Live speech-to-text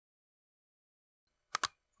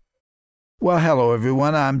Well, hello,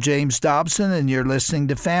 everyone. I'm James Dobson, and you're listening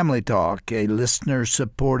to Family Talk, a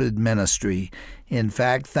listener-supported ministry. In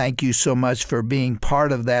fact, thank you so much for being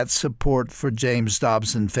part of that support for James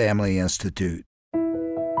Dobson Family Institute.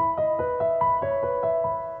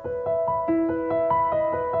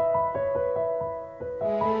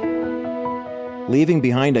 Leaving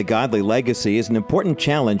behind a godly legacy is an important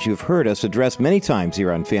challenge you've heard us address many times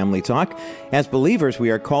here on Family Talk. As believers, we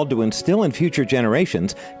are called to instill in future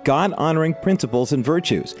generations God-honoring principles and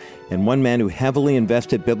virtues. And one man who heavily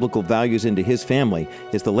invested biblical values into his family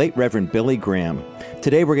is the late Reverend Billy Graham.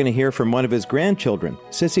 Today we're going to hear from one of his grandchildren,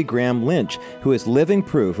 Cissie Graham Lynch, who is living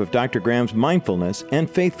proof of Dr. Graham's mindfulness and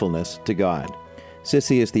faithfulness to God.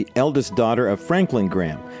 Cissie is the eldest daughter of Franklin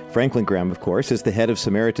Graham. Franklin Graham, of course, is the head of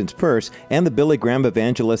Samaritan's Purse and the Billy Graham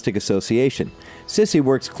Evangelistic Association. Cissie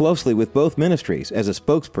works closely with both ministries as a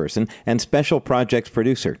spokesperson and special projects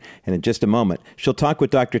producer. And in just a moment, she'll talk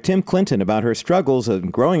with Dr. Tim Clinton about her struggles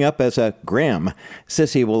of growing up as a Graham.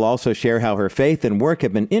 Cissie will also share how her faith and work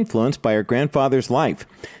have been influenced by her grandfather's life.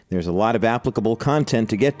 There's a lot of applicable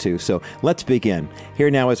content to get to, so let's begin.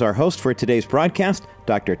 Here now is our host for today's broadcast,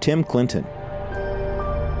 Dr. Tim Clinton.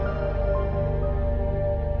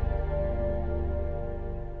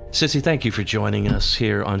 Cissie, thank you for joining us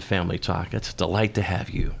here on Family Talk. It's a delight to have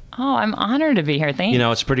you. Oh, I'm honored to be here. Thank you. You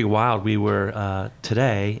know, it's pretty wild. We were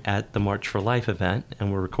today at the March for Life event,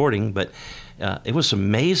 and we're recording, but it was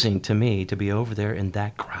amazing to me to be over there in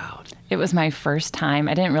that crowd. It was my first time.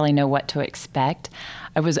 I didn't really know what to expect.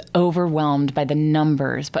 I was overwhelmed by the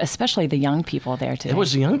numbers, but especially the young people there today. It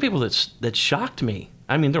was the young people that shocked me.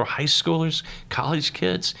 I mean, there were high schoolers, college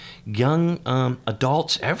kids, young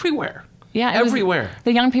adults everywhere. Yeah, everywhere.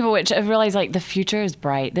 The young people, which I realized, like, the future is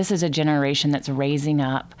bright. This is a generation that's raising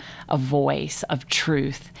up a voice of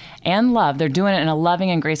truth and love. They're doing it in a loving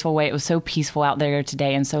and graceful way. It was so peaceful out there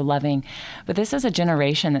today and so loving. But this is a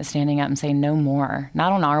generation that's standing up and saying, no more,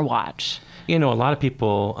 not on our watch. You know, a lot of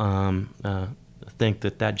people think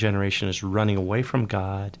that generation is running away from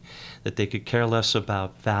God, that they could care less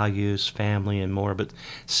about values, family, and more. But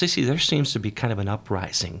Cissie, there seems to be kind of an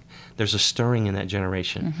uprising. There's a stirring in that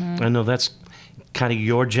generation. Mm-hmm. I know that's kind of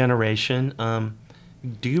your generation.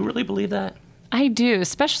 Do you really believe that? I do,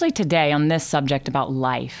 especially today on this subject about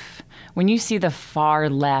life. When you see the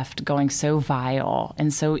far left going so vile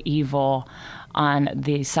and so evil on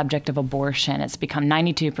the subject of abortion. It's become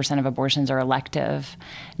 92% of abortions are elective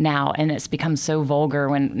now, and it's become so vulgar.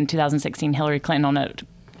 When in 2016, Hillary Clinton on a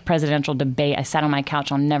presidential debate, I sat on my couch.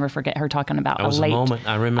 I'll never forget her talking about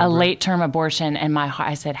a late-term abortion, and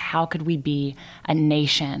I said, how could we be a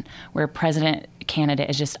nation where a president candidate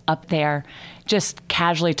is just up there just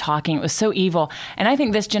casually talking? It was so evil. And I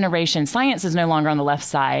think this generation, science is no longer on the left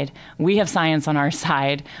side. We have science on our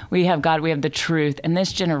side. We have God, we have the truth. And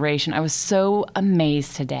this generation, I was so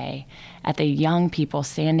amazed today at the young people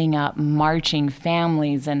standing up, marching,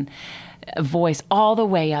 families, and a voice all the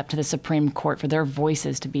way up to the Supreme Court for their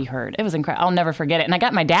voices to be heard. It was incredible. I'll never forget it. And I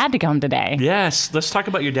got my dad to come today. Yes. Let's talk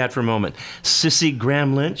about your dad for a moment. Cissie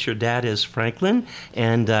Graham Lynch, your dad is Franklin.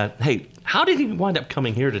 And hey, how did he wind up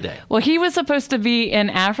coming here today? Well, he was supposed to be in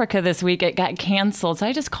Africa this week. It got canceled. So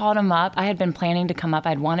I just called him up. I had been planning to come up.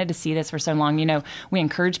 I'd wanted to see this for so long. You know, we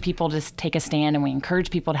encourage people to take a stand, and we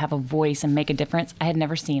encourage people to have a voice and make a difference. I had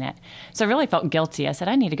never seen it. So I really felt guilty. I said,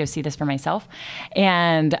 I need to go see this for myself.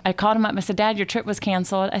 And I called him up. I said, Dad, your trip was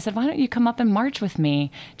canceled. I said, why don't you come up and march with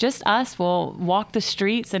me? Just us. We'll walk the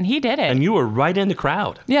streets. And he did it. And you were right in the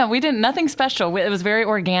crowd. Yeah, we didn't. Nothing special. It was very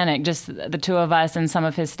organic, just the two of us and some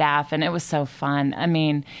of his staff. And it was so fun. I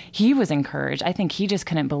mean, he was encouraged. I think he just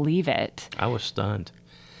couldn't believe it. I was stunned.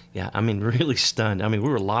 Yeah, I mean, really stunned. I mean, we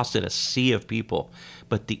were lost in a sea of people,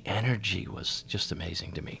 but the energy was just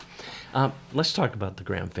amazing to me. Let's talk about the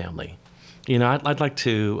Graham family. You know, I'd like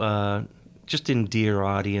to just endear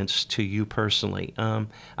audience to you personally.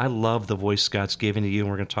 I love the voice God's given to you,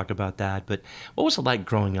 and we're going to talk about that. But what was it like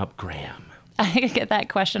growing up Graham? I get that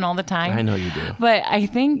question all the time. I know you do. But I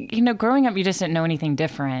think, you know, growing up, you just didn't know anything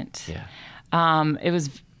different. Yeah. It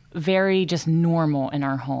was very just normal in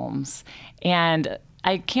our homes. And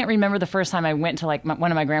I can't remember the first time I went to like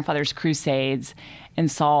one of my grandfather's crusades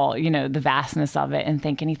and saw, you know, the vastness of it and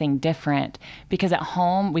think anything different. Because at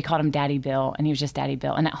home, we called him Daddy Bill, and he was just Daddy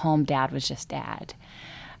Bill. And at home, Dad was just Dad.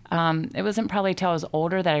 It wasn't probably till I was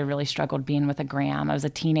older that I really struggled being with a Graham. I was a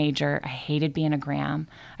teenager. I hated being a Graham.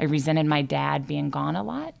 I resented my dad being gone a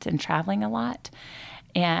lot and traveling a lot.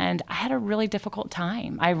 And I had a really difficult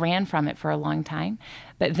time. I ran from it for a long time.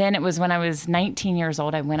 But then it was when I was 19 years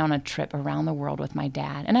old, I went on a trip around the world with my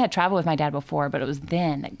dad. And I had traveled with my dad before, but it was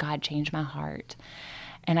then that God changed my heart.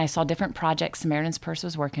 And I saw different projects Samaritan's Purse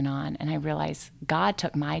was working on, and I realized God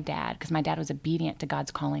took my dad, because my dad was obedient to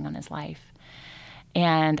God's calling on his life.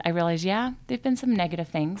 And I realized, yeah, there've been some negative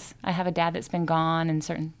things. I have a dad that's been gone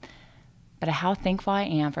and but how thankful I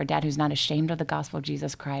am for a dad who's not ashamed of the gospel of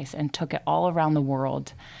Jesus Christ and took it all around the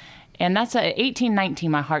world. And that's at 18, 19,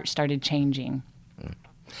 my heart started changing.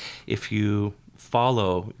 If you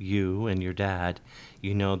follow you and your dad,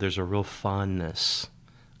 you know there's a real fondness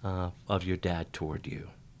of your dad toward you.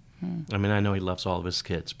 I mean, I know he loves all of his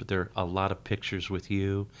kids, but there are a lot of pictures with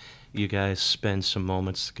you. You guys spend some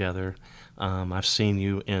moments together. I've seen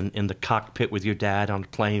you in the cockpit with your dad on a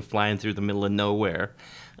plane flying through the middle of nowhere.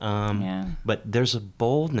 But there's a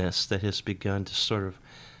boldness that has begun to sort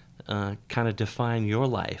of kind of define your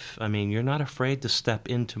life. I mean, you're not afraid to step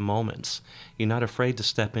into moments. You're not afraid to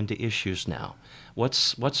step into issues now.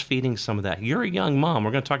 What's feeding some of that? You're a young mom.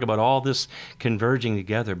 We're going to talk about all this converging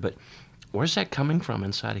together, but where's that coming from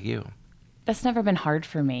inside of you? That's never been hard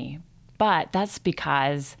for me, but that's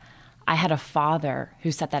because I had a father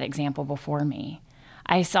who set that example before me.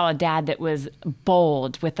 I saw a dad that was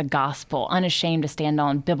bold with the gospel, unashamed to stand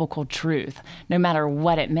on biblical truth, no matter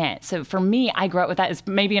what it meant. So for me, I grew up with that. It's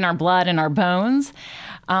maybe in our blood and our bones.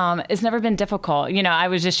 It's never been difficult. You know, I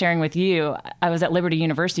was just sharing with you, I was at Liberty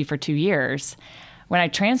University for 2 years. When I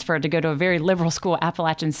transferred to go to a very liberal school,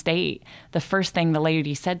 Appalachian State, the first thing the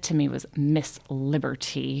lady said to me was, Miss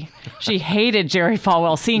Liberty. She hated Jerry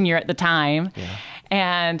Falwell Sr. at the time. Yeah.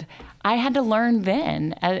 And I had to learn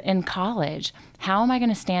then in college, how am I going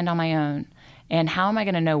to stand on my own? And how am I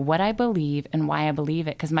going to know what I believe and why I believe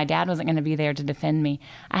it? Because my dad wasn't going to be there to defend me.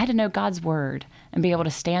 I had to know God's word and be able to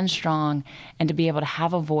stand strong and to be able to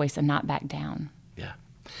have a voice and not back down. Yeah.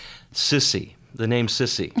 Cissie, the name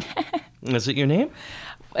Cissie. Is it your name?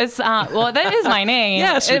 It's well, that is my name.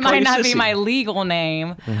 Yes, it might not Cissie. be my legal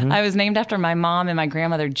name. Mm-hmm. I was named after my mom and my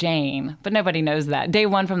grandmother Jane, but nobody knows that. Day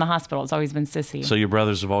one from the hospital, it's always been Cissie. So your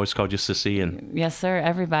brothers have always called you Cissie, and yes, sir.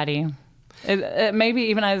 Everybody. Maybe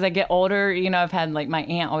even as I get older, you know, I've had like my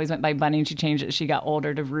aunt always went by Bunny, and she changed it as she got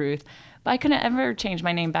older to Ruth. But I couldn't ever change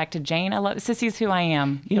my name back to Jane. I love Cissie's who I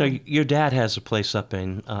am. You know, your dad has a place up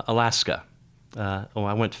in Alaska. I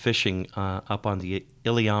went fishing up on the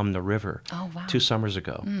Iliamna River 2 summers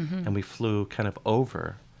ago, and we flew kind of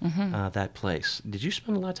over that place. Did you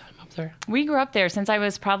spend a lot of time up there? We grew up there. Since I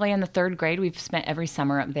was probably in the 3rd grade, we've spent every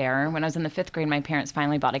summer up there. When I was in the 5th grade, my parents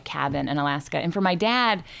finally bought a cabin in Alaska. And for my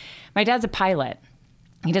dad's a pilot.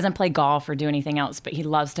 He doesn't play golf or do anything else, but he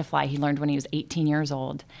loves to fly. He learned when he was 18 years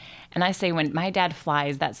old. And I say when my dad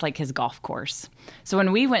flies, that's like his golf course. So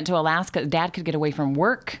when we went to Alaska, Dad could get away from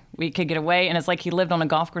work. We could get away, and it's like he lived on a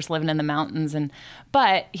golf course living in the mountains.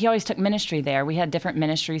 But he always took ministry there. We had different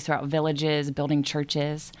ministries throughout villages, building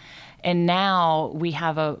churches. And now we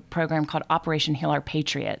have a program called Operation Heal Our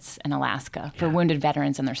Patriots in Alaska for wounded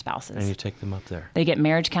veterans and their spouses. And you take them up there. They get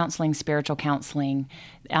marriage counseling, spiritual counseling.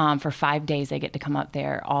 For 5 days, they get to come up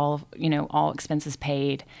there, all expenses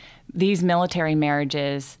paid. These military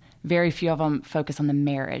marriages, very few of them focus on the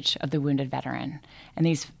marriage of the wounded veteran. And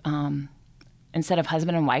these, instead of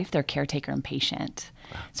husband and wife, they're caretaker and patient.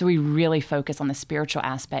 Wow. So we really focus on the spiritual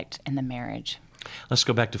aspect and the marriage. Let's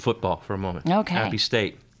go back to football for a moment. Okay. Appy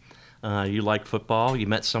State. You like football. You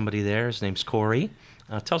met somebody there. His name's Corey.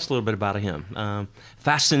 Tell us a little bit about him.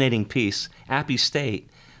 Fascinating piece. Appy State.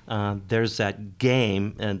 There's that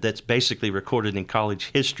game that's basically recorded in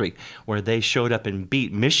college history where they showed up and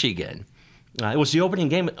beat Michigan. It was the opening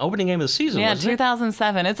game of the season, wasn't it?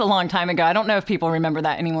 2007. It's a long time ago. I don't know if people remember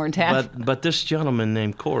that anymore in Taft. But this gentleman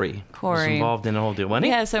named Corey was involved in the whole deal, wasn't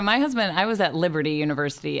he? Yeah, so my husband, I was at Liberty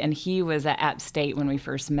University, and he was at App State when we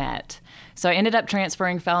first met. So I ended up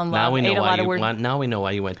transferring, fell in love, now we know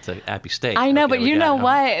why you went to Appy State. I know, but you know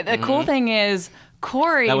what? The cool thing is,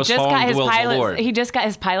 Corey just got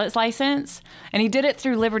his pilot's license, and he did it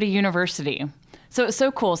through Liberty University. So it's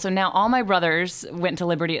so cool. So now all my brothers went to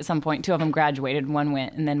Liberty at some point. 2 of them graduated. 1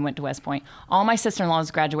 went and then went to West Point. All my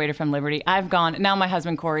sister-in-laws graduated from Liberty. I've gone. Now my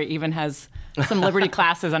husband, Corey, even has some Liberty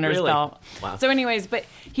classes under his belt. Wow. So anyways, but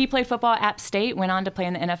he played football at App State, went on to play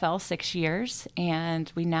in the NFL 6 years,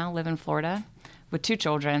 and we now live in Florida with 2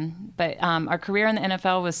 children. But our career in the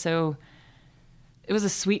NFL was it was a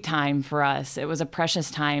sweet time for us. It was a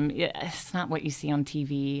precious time. It's not what you see on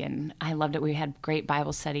TV, and I loved it. We had great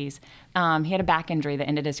Bible studies. He had a back injury that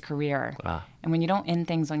ended his career. Wow. And when you don't end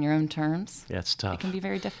things on your own terms, it's tough. It can be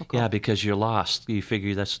very difficult. Yeah, because you're lost. You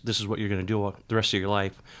figure this is what you're going to do the rest of your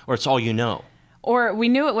life, or it's all you know. Or we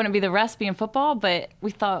knew it wouldn't be the rest being football, but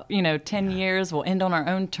we thought, 10 years, we'll end on our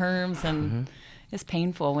own terms, and it's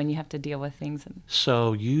painful when you have to deal with things.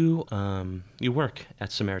 So you work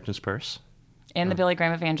at Samaritan's Purse. And the Billy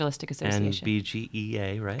Graham Evangelistic And Association.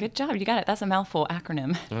 BGEA, right? Good job. You got it. That's a mouthful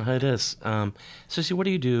acronym. It is. Cissie, what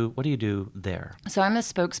do you do? What do you do there? So I'm a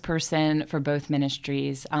spokesperson for both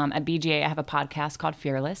ministries. At BGA, I have a podcast called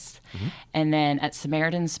Fearless. And then at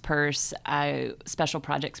Samaritan's Purse, I special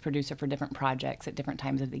projects producer for different projects at different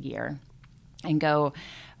times of the year. And go,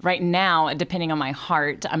 right now, depending on my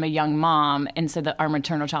heart, I'm a young mom, and so our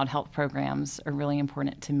maternal child health programs are really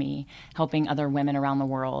important to me, helping other women around the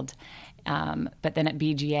world. But then at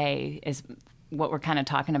BGA is what we're kind of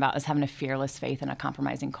talking about, is having a fearless faith in a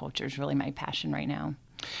compromising culture is really my passion right now.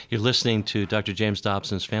 You're listening to Dr. James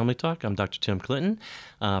Dobson's Family Talk. I'm Dr. Tim Clinton,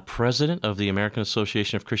 president of the American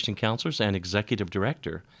Association of Christian Counselors and executive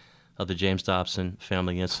director of the James Dobson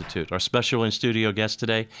Family Institute. Our special in-studio guest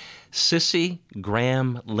today, Cissie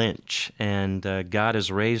Graham Lynch, and God has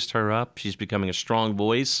raised her up. She's becoming a strong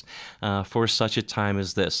voice for such a time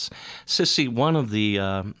as this. Cissie, one of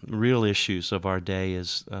the real issues of our day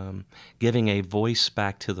is giving a voice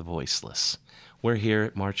back to the voiceless. We're here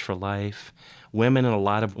at March for Life. Women in a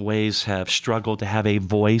lot of ways have struggled to have a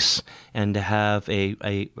voice and to have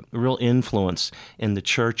a real influence in the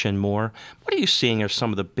church and more. What are you seeing are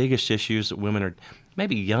some of the biggest issues that women are,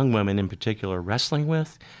 maybe young women in particular, wrestling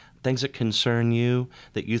with? Things that concern you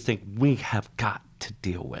that you think we have got to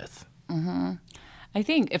deal with? I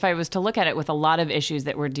think if I was to look at it with a lot of issues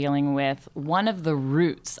that we're dealing with, one of the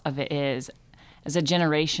roots of it is, as a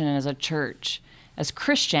generation and as a church, as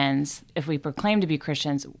Christians, if we proclaim to be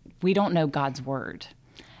Christians, we don't know God's word.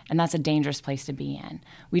 And that's a dangerous place to be in.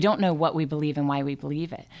 We don't know what we believe and why we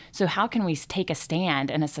believe it. So how can we take a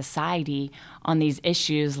stand in a society on these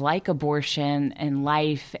issues like abortion and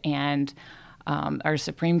life and our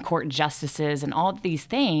Supreme Court justices and all of these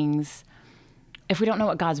things if we don't know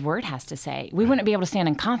what God's word has to say? We wouldn't be able to stand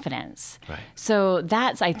in confidence. Right. So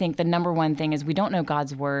that's, I think, the number one thing is we don't know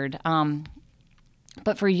God's word.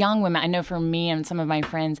 But for young women, I know for me and some of my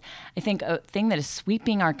friends, I think a thing that is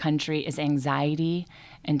sweeping our country is anxiety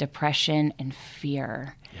and depression and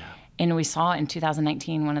fear. Yeah. And we saw in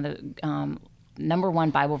 2019, one of the number one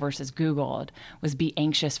Bible verses Googled was "Be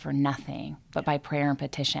anxious for nothing, but by prayer and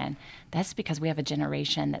petition." That's because we have a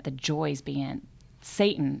generation that the joy is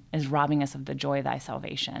Satan is robbing us of the joy of thy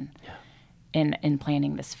salvation in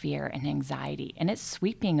planting this fear and anxiety. And it's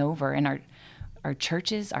sweeping over in our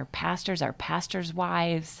churches, our pastors'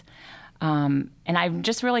 wives. And I'm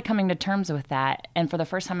just really coming to terms with that. And for the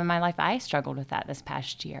first time in my life, I struggled with that this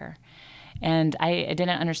past year. And I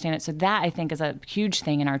didn't understand it. So that, I think, is a huge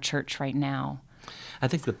thing in our church right now. I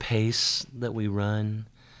think the pace that we run,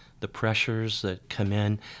 the pressures that come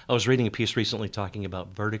in. I was reading a piece recently talking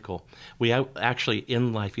about vertical. We actually,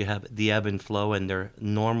 in life, you have the ebb and flow, and they're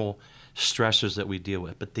normal stressors that we deal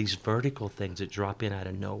with. But these vertical things that drop in out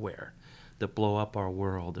of nowhere, that blow up our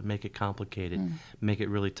world, that make it complicated, make it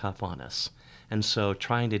really tough on us. And so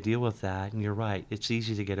trying to deal with that, and you're right, it's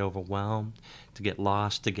easy to get overwhelmed, to get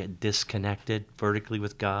lost, to get disconnected vertically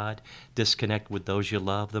with God, disconnect with those you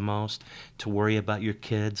love the most, to worry about your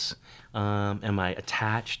kids. Am I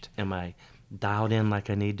attached? Am I dialed in like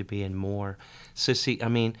I need to be and more? Cissie, I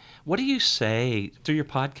mean, what do you say through your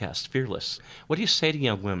podcast, Fearless? What do you say to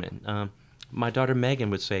young women? My daughter Megan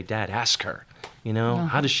would say, "Dad, ask her. You know,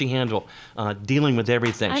 how does she handle dealing with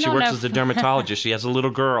everything? She works as a dermatologist. She has a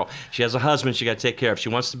little girl. She has a husband she got to take care of. She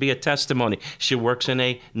wants to be a testimony. She works in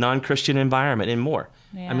a non-Christian environment and more."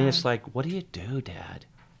 I mean, it's like, what do you do, Dad?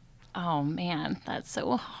 Oh, man, that's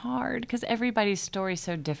so hard because everybody's story is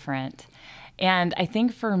so different. And I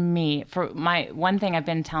think for me, for my one thing I've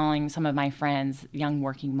been telling some of my friends, young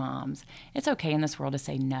working moms, it's okay in this world to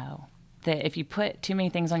say no. That if you put too many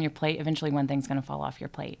things on your plate, eventually one thing's going to fall off your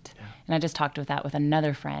plate. Yeah. And I just talked with that with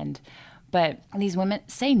another friend. But these women,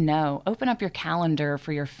 say no. Open up your calendar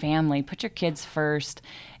for your family. Put your kids first,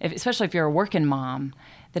 especially if you're a working mom,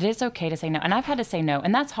 that it's okay to say no. And I've had to say no,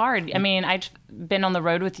 and that's hard. I mean, I've been on the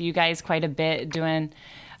road with you guys quite a bit doing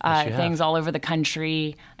things all over the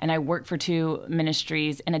country, and I work for 2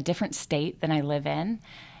 ministries in a different state than I live in.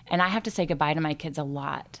 And I have to say goodbye to my kids a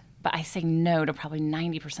lot. But I say no to probably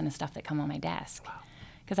 90% of stuff that come on my desk.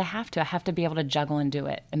 Because I have to be able to juggle and do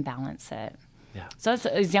it and balance it. Yeah. So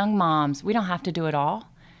as young moms, we don't have to do it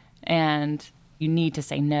all. And you need to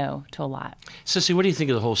say no to a lot. Cissie, what do you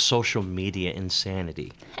think of the whole social media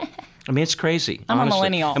insanity? I mean, it's crazy. I'm honestly. a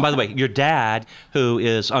millennial. And by the way, your dad, who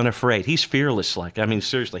is unafraid, he's fearless. I mean,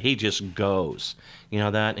 seriously, he just goes. You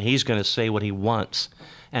know that? And he's going to say what he wants.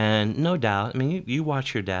 And no doubt, I mean, you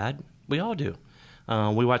watch your dad. We all do.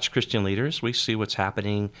 We watch Christian leaders. We see what's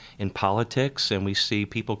happening in politics, and we see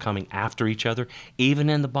people coming after each other, even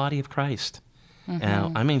in the body of Christ.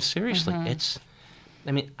 I mean, seriously,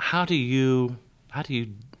 I mean, how do you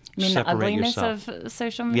You mean the separate ugliness yourself? of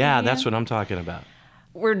social media? Yeah, that's what I'm talking about.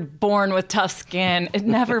 We're born with tough skin. It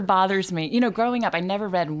never bothers me. Growing up, I never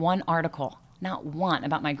read one article, not one,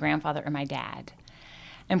 about my grandfather or my dad.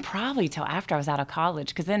 And probably till after I was out of college,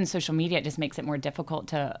 because then social media just makes it more difficult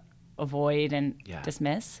to avoid and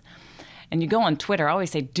dismiss. And you go on Twitter. I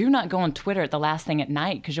always say, do not go on Twitter at the last thing at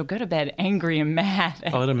night, because you'll go to bed angry and mad.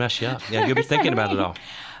 Oh, it'll mess you up. Yeah, you'll be thinking about it all.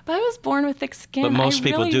 But I was born with thick skin. But most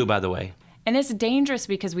people do, by the way. And it's dangerous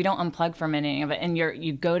because we don't unplug from any of it. And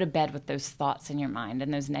you go to bed with those thoughts in your mind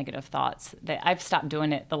and those negative thoughts. That I've stopped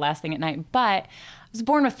doing it the last thing at night. But I was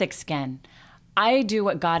born with thick skin. I do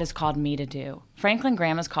what God has called me to do. Franklin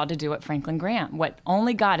Graham is called to do what Franklin Graham, what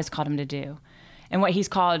only God has called him to do. And what he's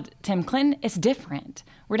called Tim Clinton is different.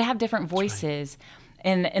 We're to have different voices.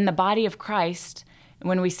 Right. In the body of Christ,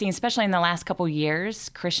 when we've seen, especially in the last couple years,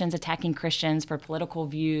 Christians attacking Christians for political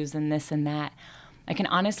views and this and that, I can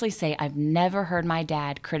honestly say I've never heard my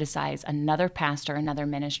dad criticize another pastor, another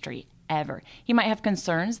ministry, ever. He might have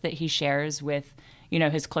concerns that he shares with,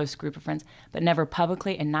 his close group of friends, but never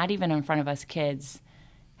publicly, and not even in front of us kids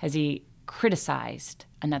has he criticized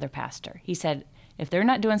another pastor. He said, if they're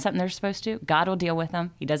not doing something they're supposed to, God will deal with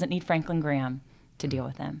them. He doesn't need Franklin Graham to deal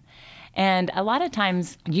with them. And a lot of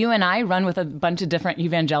times, you and I run with a bunch of different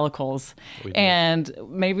evangelicals, and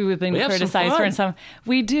maybe we've been criticized for some.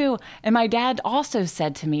 We do. And my dad also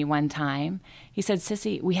said to me one time, he said,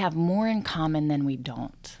 Cissie, we have more in common than we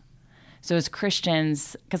don't. So as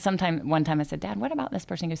Christians, because one time I said, Dad, what about this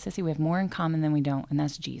person? He goes, Cissie, we have more in common than we don't, and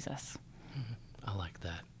that's Jesus. I like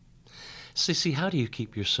that. Cissie, how do you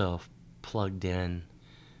keep yourself plugged in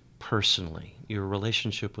personally, your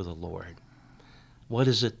relationship with the Lord? What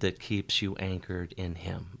is it that keeps you anchored in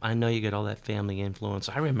Him? I know you get all that family influence.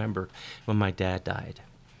 I remember when my dad died.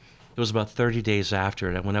 It was about 30 days after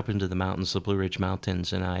it. I went up into the mountains, the Blue Ridge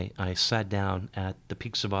Mountains, and I sat down at the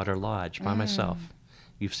Peaks of Otter Lodge by myself.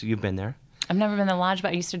 You've been there? I've never been to the lodge,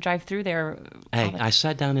 but I used to drive through there. Hey, I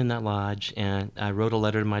sat down in that lodge, and I wrote a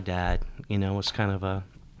letter to my dad. It was kind of a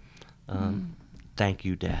thank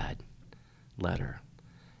you, Dad letter.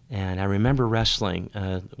 And I remember wrestling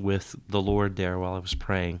with the Lord there while I was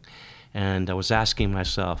praying, and I was asking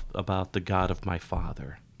myself about the God of my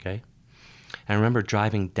father, okay? And I remember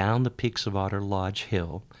driving down the Peaks of Otter Lodge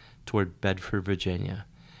Hill toward Bedford, Virginia,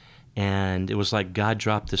 and it was like God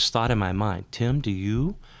dropped this thought in my mind. Tim, do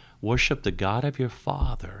you worship the God of your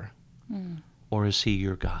father, or is he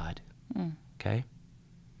your God? Okay?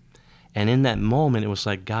 And in that moment, it was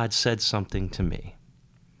like God said something to me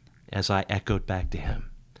as I echoed back to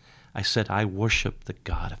him. I said, I worship the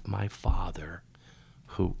God of my father,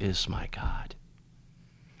 who is my God.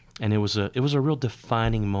 And it was a real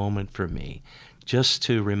defining moment for me, just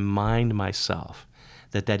to remind myself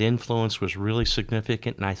that influence was really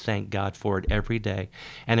significant, and I thank God for it every day.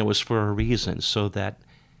 And it was for a reason, so that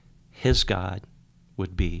his God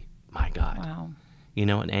would be my God. Wow.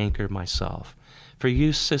 And anchor myself. For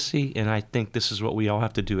you, Cissie, and I think this is what we all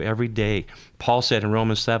have to do every day. Paul said in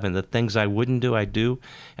Romans 7, the things I wouldn't do, I do,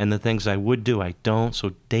 and the things I would do, I don't.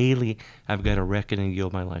 So daily, I've got to reckon and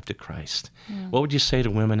yield my life to Christ. What would you say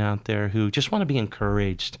to women out there who just want to be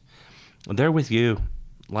encouraged? They're with you.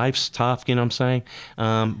 Life's tough, you know what I'm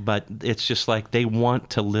saying? But it's just like they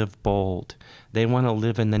want to live bold. They want to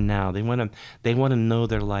live in the now. They want to know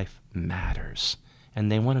their life matters,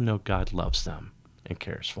 and they want to know God loves them and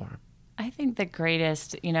cares for them. I think the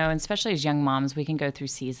greatest, and especially as young moms, we can go through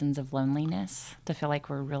seasons of loneliness to feel like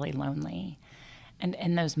we're really lonely. And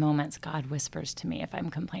in those moments, God whispers to me if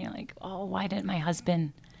I'm complaining, like, oh, why didn't my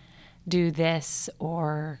husband do this?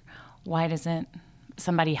 Or why doesn't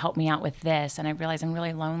somebody help me out with this? And I realize I'm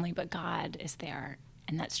really lonely, but God is there.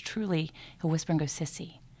 And that's truly, he'll whisper and go,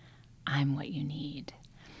 Cissie, I'm what you need.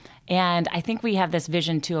 And I think we have this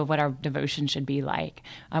vision, too, of what our devotion should be like.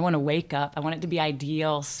 I want to wake up. I want it to be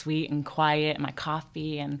ideal, sweet, and quiet, and my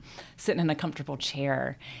coffee, and sitting in a comfortable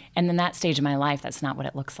chair. And in that stage of my life, that's not what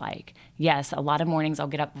it looks like. Yes, a lot of mornings I'll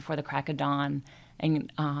get up before the crack of dawn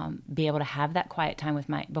and be able to have that quiet time with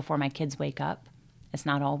before my kids wake up. It's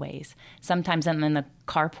not always. Sometimes I'm in the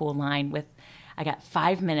carpool line I got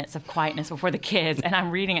 5 minutes of quietness before the kids, and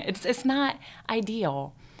I'm reading it. It's not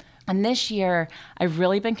ideal. And this year, I've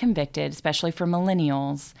really been convicted, especially for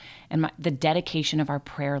millennials, and the dedication of our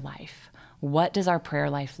prayer life. What does our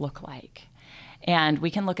prayer life look like? And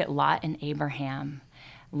we can look at Lot and Abraham.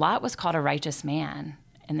 Lot was called a righteous man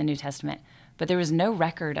in the New Testament, but there was no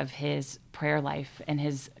record of his prayer life and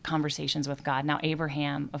his conversations with God. Now,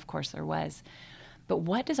 Abraham, of course, there was. But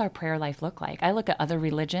what does our prayer life look like? I look at other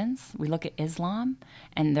religions. We look at Islam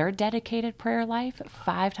and their dedicated prayer life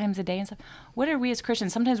 5 times a day and stuff. What are we as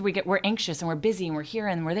Christians? Sometimes we're anxious and we're busy and we're here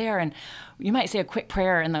and we're there. And you might say a quick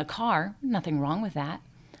prayer in the car. Nothing wrong with that.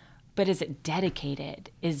 But is it dedicated?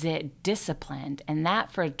 Is it disciplined? And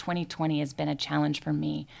that for 2020 has been a challenge for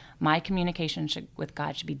me. My communication with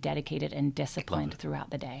God should be dedicated and disciplined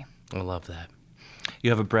throughout the day. I love that.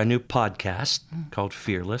 You have a brand new podcast called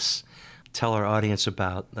Fearless. Tell our audience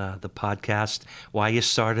about the podcast, why you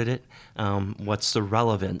started it, what's the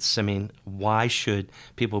relevance? I mean, why should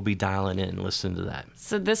people be dialing in and listening to that?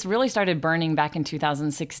 So this really started burning back in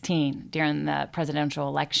 2016 during the presidential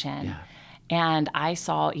election. Yeah. And I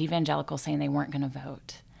saw evangelicals saying they weren't going to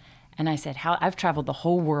vote. And I said, I've traveled the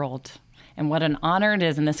whole world, and what an honor it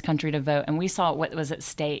is in this country to vote. And we saw what was at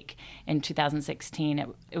stake in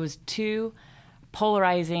 2016. It was 2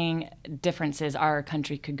 polarizing differences our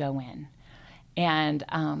country could go in. And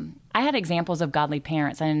I had examples of godly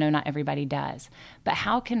parents, and I know not everybody does. But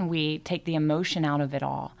how can we take the emotion out of it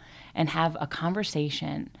all and have a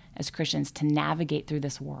conversation as Christians to navigate through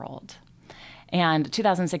this world? And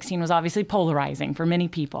 2016 was obviously polarizing for many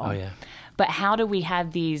people. Oh, yeah. But how do we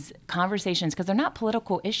have these conversations? Because they're not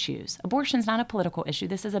political issues. Abortion's not a political issue.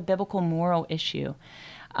 This is a biblical moral issue.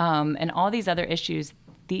 And all these other issues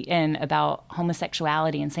about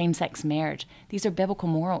homosexuality and same-sex marriage, these are biblical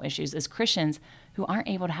moral issues as Christians who aren't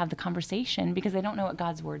able to have the conversation because they don't know what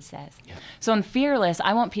God's word says. Yeah. So in Fearless,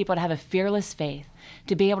 I want people to have a fearless faith,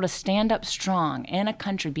 to be able to stand up strong in a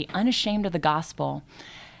country, be unashamed of the gospel,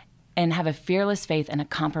 and have a fearless faith in a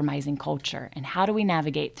compromising culture. And how do we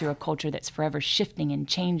navigate through a culture that's forever shifting and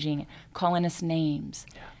changing, calling us names?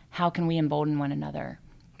 Yeah. How can we embolden one another?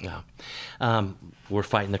 Yeah. We're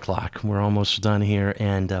fighting the clock. We're almost done here,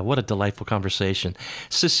 and what a delightful conversation.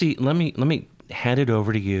 Cissie, let me hand it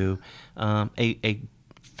over to you. A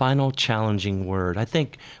final challenging word. I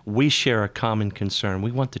think we share a common concern.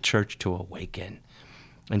 We want the church to awaken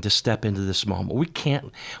and to step into this moment.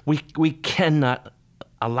 We cannot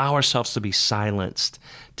allow ourselves to be silenced,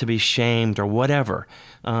 to be shamed or whatever,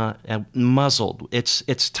 and muzzled.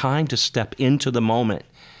 It's time to step into the moment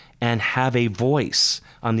and have a voice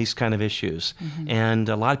on these kind of issues. Mm-hmm. And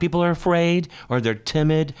a lot of people are afraid or they're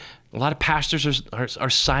timid. A lot of pastors are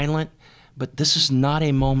silent, but this is not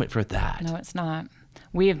a moment for that. No, it's not.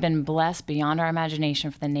 We have been blessed beyond our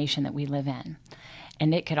imagination for the nation that we live in.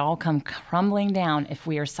 And it could all come crumbling down if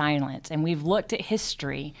we are silent. And we've looked at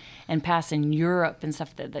history and past in Europe and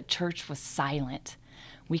stuff that the church was silent.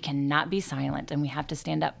 We cannot be silent, and we have to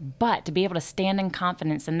stand up. But to be able to stand in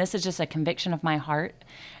confidence, and this is just a conviction of my heart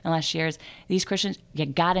in the last years, these Christians, you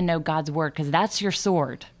got to know God's word, because that's your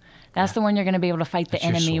sword. That's the one you're going to be able to fight the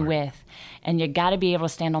enemy with. And you got to be able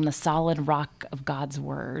to stand on the solid rock of God's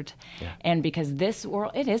word. Yeah. And because this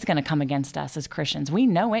world, it is going to come against us as Christians. We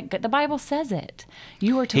know it. The Bible says it.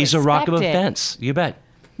 You are to He's expect a rock of it. offense. You bet.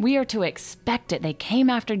 We are to expect it. They came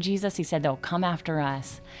after Jesus. He said they'll come after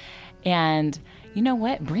us. And you know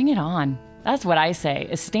what? Bring it on. That's what I say,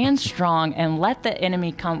 is stand strong and let the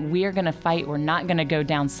enemy come. We are going to fight. We're not going to go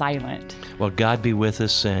down silent. Well, God be with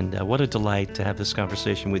us, and what a delight to have this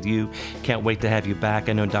conversation with you. Can't wait to have you back.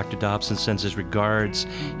 I know Dr. Dobson sends his regards.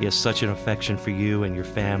 He has such an affection for you and your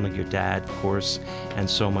family, your dad, of course, and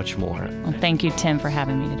so much more. Well, thank you, Tim, for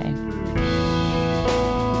having me today.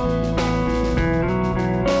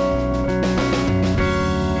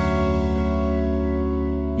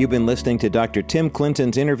 You've been listening to Dr. Tim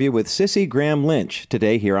Clinton's interview with Cissie Graham Lynch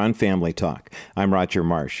today here on Family Talk. I'm Roger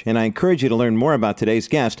Marsh, and I encourage you to learn more about today's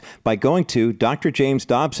guest by going to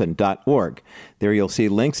drjamesdobson.org. There you'll see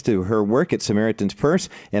links to her work at Samaritan's Purse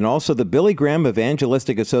and also the Billy Graham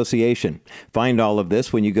Evangelistic Association. Find all of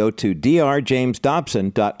this when you go to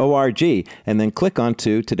drjamesdobson.org and then click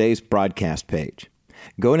onto today's broadcast page.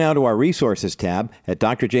 Go now to our resources tab at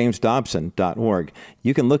drjamesdobson.org.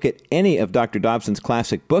 You can look at any of Dr. Dobson's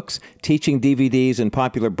classic books, teaching DVDs, and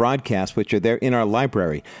popular broadcasts, which are there in our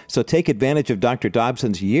library. So take advantage of Dr.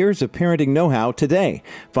 Dobson's years of parenting know-how today.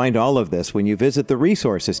 Find all of this when you visit the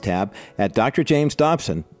resources tab at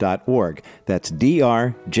drjamesdobson.org. That's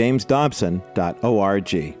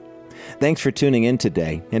drjamesdobson.org. Thanks for tuning in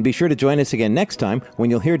today, and be sure to join us again next time when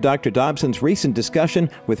you'll hear Dr. Dobson's recent discussion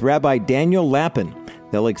with Rabbi Daniel Lapin.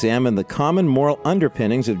 They'll examine the common moral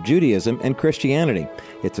underpinnings of Judaism and Christianity.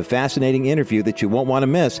 It's a fascinating interview that you won't want to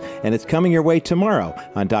miss, and it's coming your way tomorrow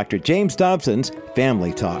on Dr. James Dobson's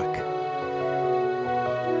Family Talk.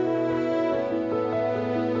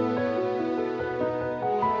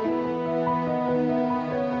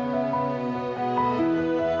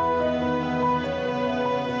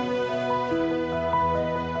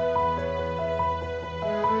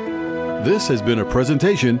 This has been a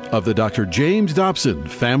presentation of the Dr. James Dobson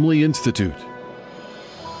Family Institute.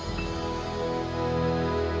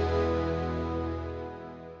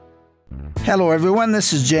 Hello, everyone.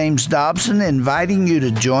 This is James Dobson inviting you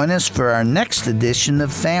to join us for our next edition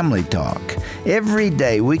of Family Talk. Every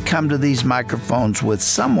day we come to these microphones with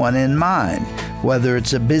someone in mind, whether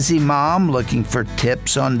it's a busy mom looking for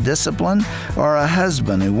tips on discipline or a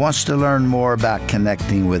husband who wants to learn more about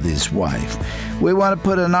connecting with his wife. We want to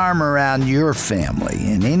put an arm around your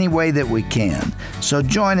family in any way that we can. So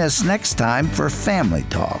join us next time for Family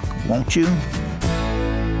Talk, won't you?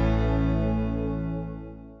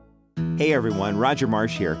 Hey everyone, Roger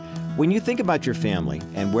Marsh here. When you think about your family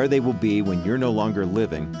and where they will be when you're no longer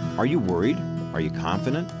living, are you worried? Are you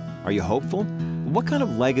confident? Are you hopeful? What kind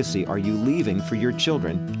of legacy are you leaving for your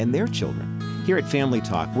children and their children? Here at Family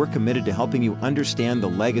Talk, we're committed to helping you understand the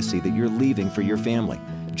legacy that you're leaving for your family.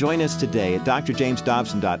 Join us today at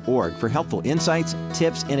drjamesdobson.org for helpful insights,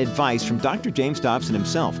 tips, and advice from Dr. James Dobson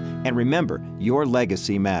himself. And remember, your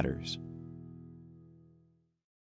legacy matters.